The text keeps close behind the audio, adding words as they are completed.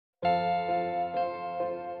I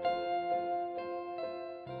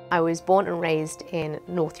was born and raised in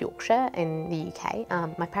North Yorkshire in the UK.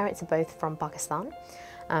 My parents are both from Pakistan,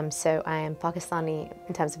 so I am Pakistani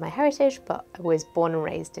in terms of my heritage, but I was born and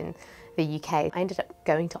raised in the UK. I ended up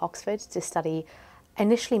going to Oxford to study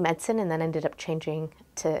initially medicine and then ended up changing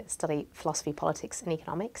to study philosophy, politics and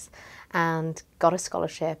economics, and got a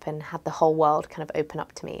scholarship and had the whole world kind of open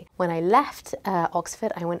up to me. When I left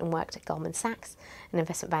Oxford, I went and worked at Goldman Sachs in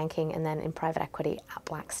investment banking and then in private equity at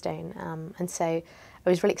Blackstone. And so I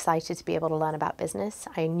was really excited to be able to learn about business.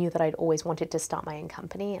 I knew that I'd always wanted to start my own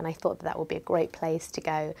company, and I thought that that would be a great place to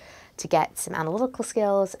go to get some analytical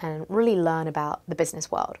skills and really learn about the business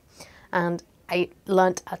world. And I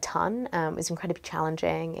learnt a ton. It was incredibly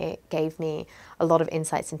challenging. It gave me a lot of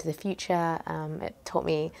insights into the future. It taught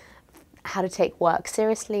me how to take work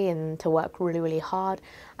seriously and to work really, really hard.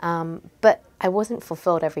 But I wasn't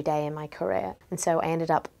fulfilled every day in my career. And so I ended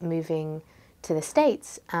up moving to the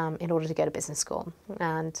States in order to go to business school.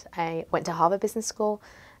 And I went to Harvard Business School,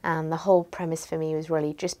 and the whole premise for me was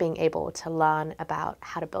really just being able to learn about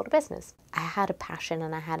how to build a business. I had a passion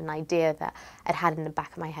and I had an idea that I'd had in the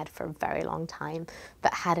back of my head for a very long time,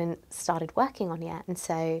 but hadn't started working on yet. And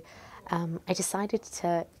so I decided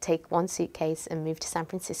to take one suitcase and move to San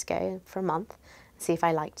Francisco for a month and see if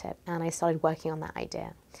I liked it. And I started working on that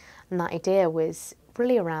idea. And that idea was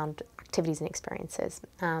really around activities and experiences.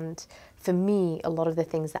 And for me, a lot of the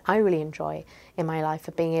things that I really enjoy in my life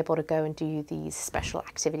are being able to go and do these special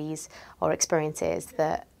activities or experiences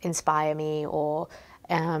that inspire me or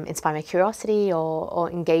inspire my curiosity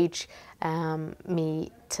or engage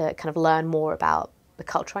me to kind of learn more about the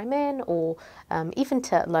culture I'm in, or even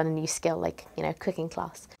to learn a new skill like, cooking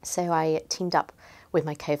class. So I teamed up with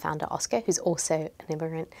my co-founder Oscar, who's also an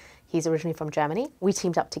immigrant. He's originally from Germany. We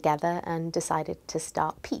teamed up together and decided to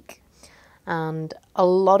start Peak. And a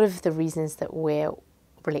lot of the reasons that we're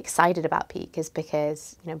really excited about Peak is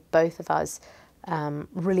because both of us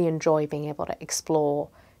really enjoy being able to explore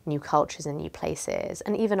new cultures and new places,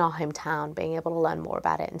 and even our hometown, being able to learn more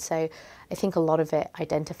about it. And so I think a lot of it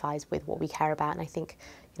identifies with what we care about. And I think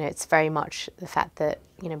it's very much the fact that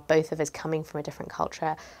both of us coming from a different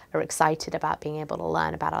culture are excited about being able to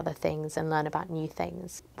learn about other things and learn about new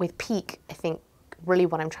things. With Peak, I think really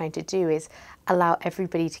what I'm trying to do is allow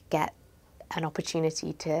everybody to get an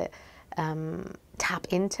opportunity to tap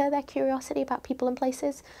into their curiosity about people and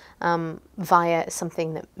places via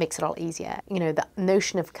something that makes it all easier. The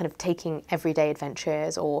notion of kind of taking everyday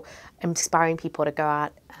adventures or inspiring people to go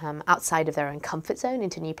out outside of their own comfort zone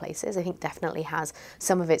into new places, I think definitely has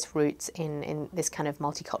some of its roots in this kind of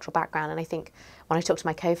multicultural background. And I think when I talk to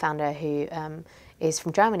my co-founder, who is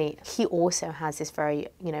from Germany, he also has this very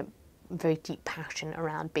deep passion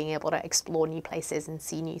around being able to explore new places and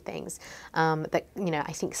see new things that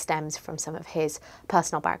I think stems from some of his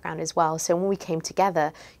personal background as well. So when we came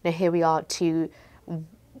together, here we are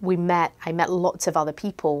I met lots of other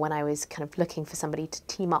people when I was kind of looking for somebody to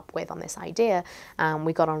team up with on this idea.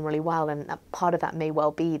 We got on really well, and part of that may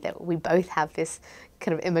well be that we both have this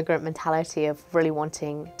kind of immigrant mentality of really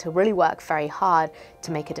wanting to really work very hard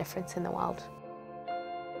to make a difference in the world.